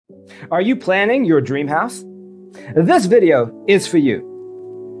Are you planning your dream house? This video is for you.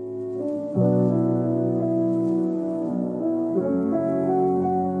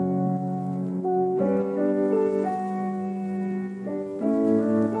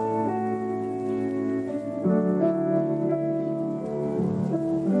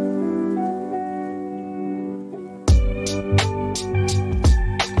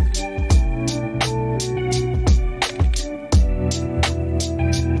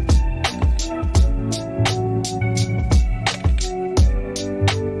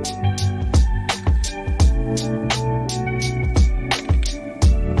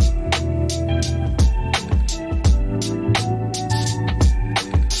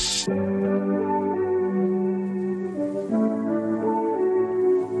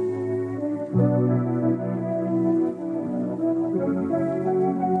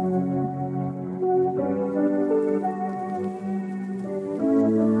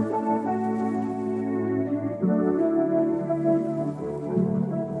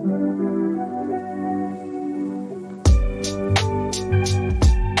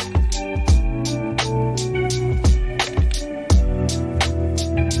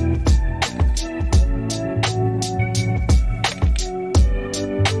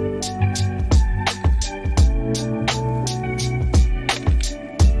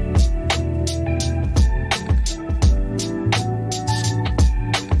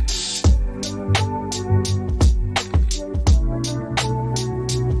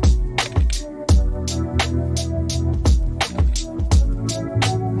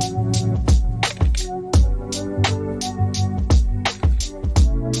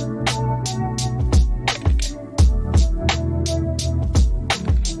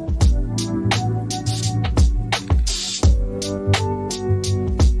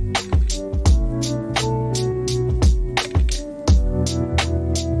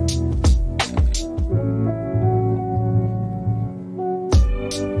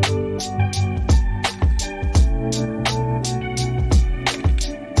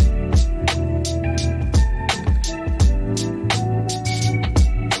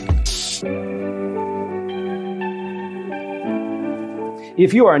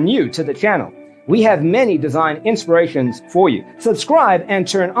 If you are new to the channel, we have many design inspirations for you. Subscribe and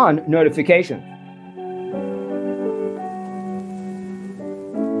turn on notifications.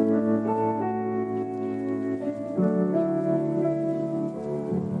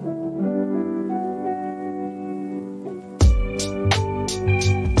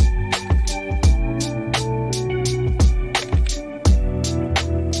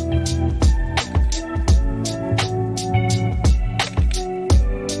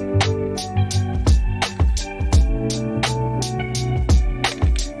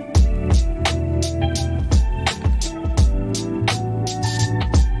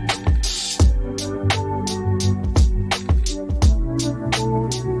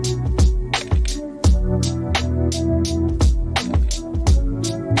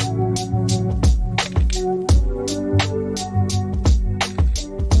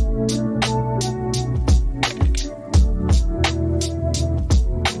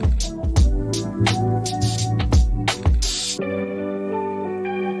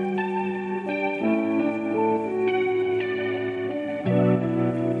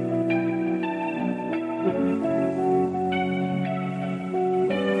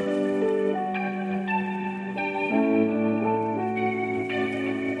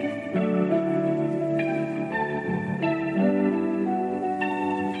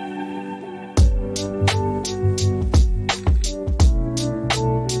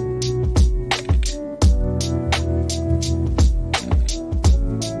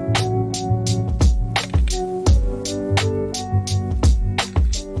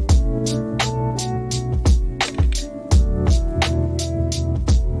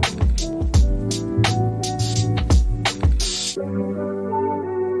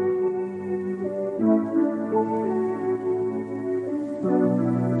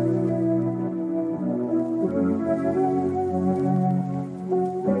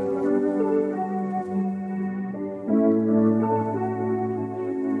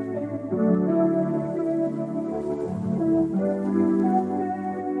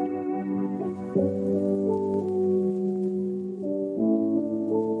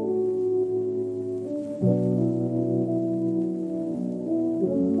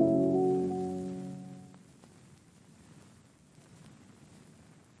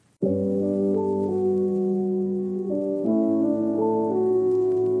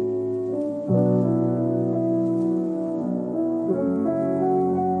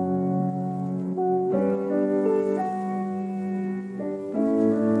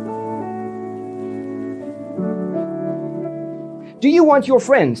 Do you want your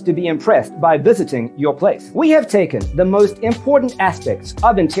friends to be impressed by visiting your place? We have taken the most important aspects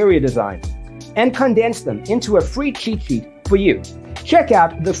of interior design and condensed them into a free cheat sheet for you. Check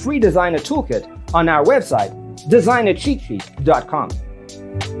out the free designer toolkit on our website, designercheatsheet.com.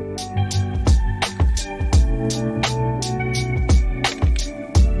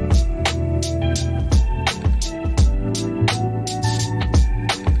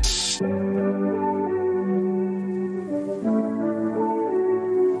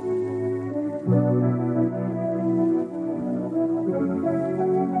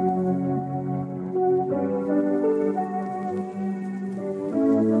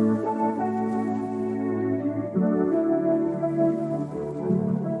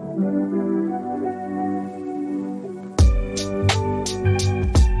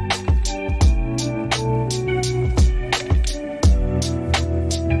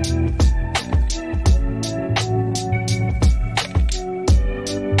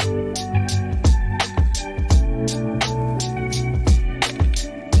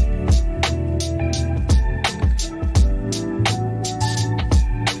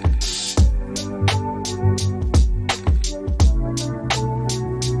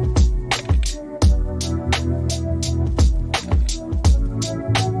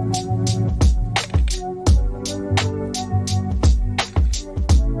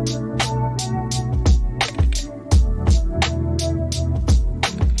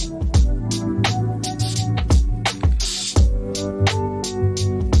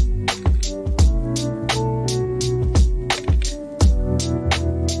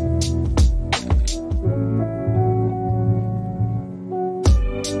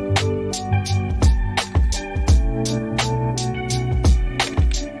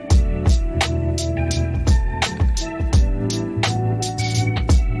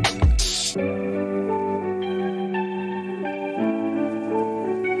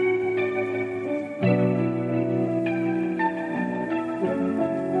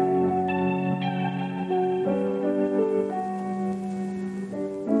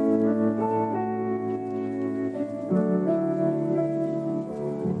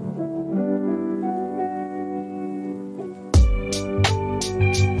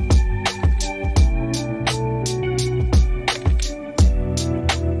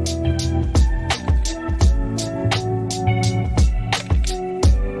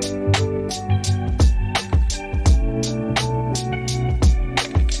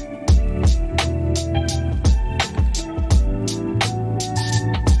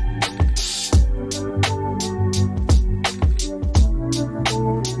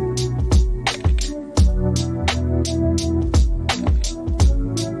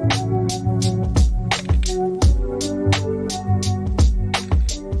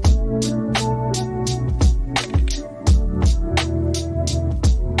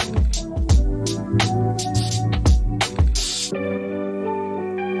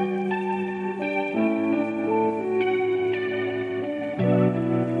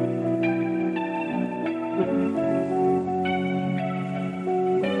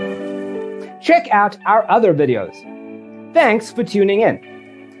 Check out our other videos. Thanks for tuning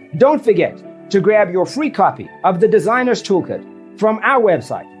in. Don't forget to grab your free copy of the Designer's Toolkit from our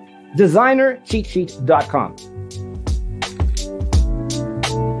website, designercheatsheet.com.